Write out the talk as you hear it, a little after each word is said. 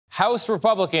House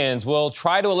Republicans will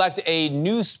try to elect a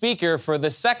new speaker for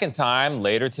the second time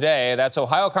later today. That's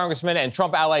Ohio Congressman and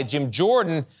Trump ally Jim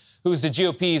Jordan, who's the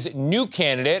GOP's new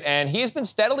candidate, and he's been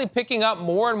steadily picking up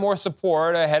more and more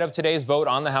support ahead of today's vote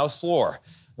on the House floor.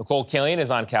 Nikole Killion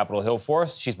is on Capitol Hill for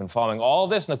us. She's been following all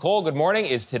of this. Nikole, good morning.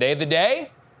 Is today the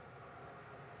day?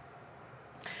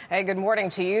 Hey, good morning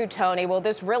to you, Tony. Well,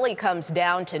 this really comes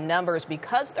down to numbers.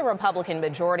 Because the Republican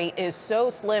majority is so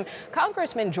slim,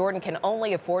 Congressman Jordan can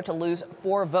only afford to lose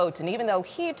 4 votes. And even though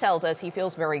he tells us he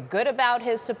feels very good about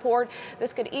his support,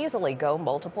 this could easily go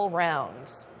multiple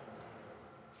rounds.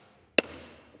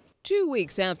 2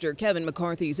 weeks after Kevin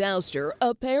McCarthy's ouster,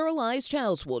 a paralyzed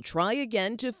House will try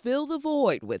again to fill the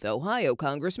void with Ohio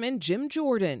Congressman Jim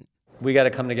Jordan. We got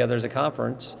to come together as a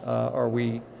conference, or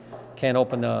we can't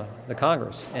open the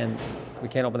Congress, and we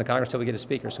can't open the Congress till we get a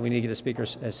speaker. So we need to get a speaker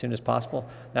as soon as possible.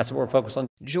 That's what we're focused on.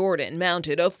 Jordan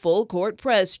mounted a full court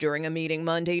press during a meeting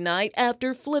Monday night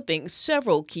after flipping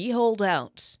several key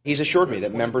holdouts. He's assured me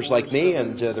that members like me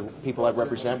and the people I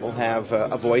represent will have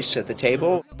a voice at the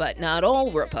table. But not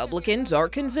all Republicans are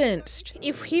convinced.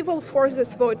 If he will force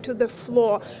this vote to the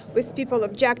floor with people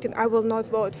objecting, I will not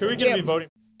vote for him.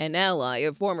 An ally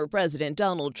of former President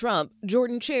Donald Trump,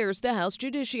 Jordan chairs the House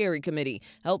Judiciary Committee,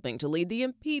 helping to lead the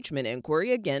impeachment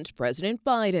inquiry against President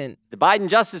Biden. The Biden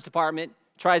Justice Department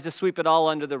tries to sweep it all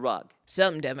under the rug.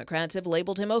 Some Democrats have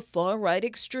labeled him a far-right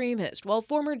extremist, while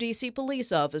former D.C.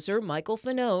 police officer Michael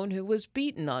Fanone, who was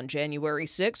beaten on January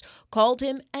 6, called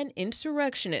him an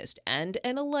insurrectionist and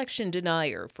an election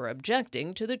denier for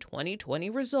objecting to the 2020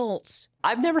 results.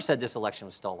 I've never said this election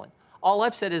was stolen. All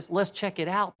I've said is, let's check it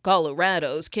out.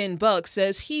 Colorado's Ken Buck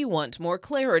says he wants more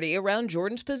clarity around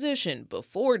Jordan's position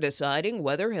before deciding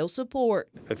whether he'll support.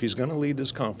 If he's going to lead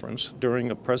this conference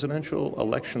during a presidential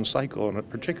election cycle, and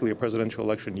particularly a presidential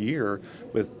election year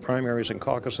with primaries and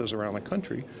caucuses around the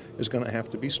country, is going to have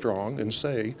to be strong and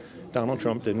say Donald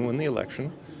Trump didn't win the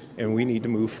election and we need to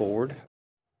move forward.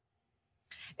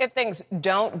 If things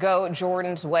don't go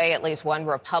Jordan's way, at least one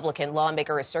Republican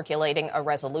lawmaker is circulating a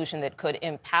resolution that could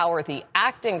empower the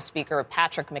acting speaker,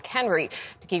 Patrick McHenry,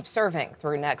 to keep serving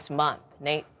through next month.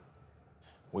 Nate?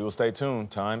 We will stay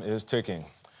tuned. Time is ticking.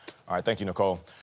 All right. Thank you, Nikole.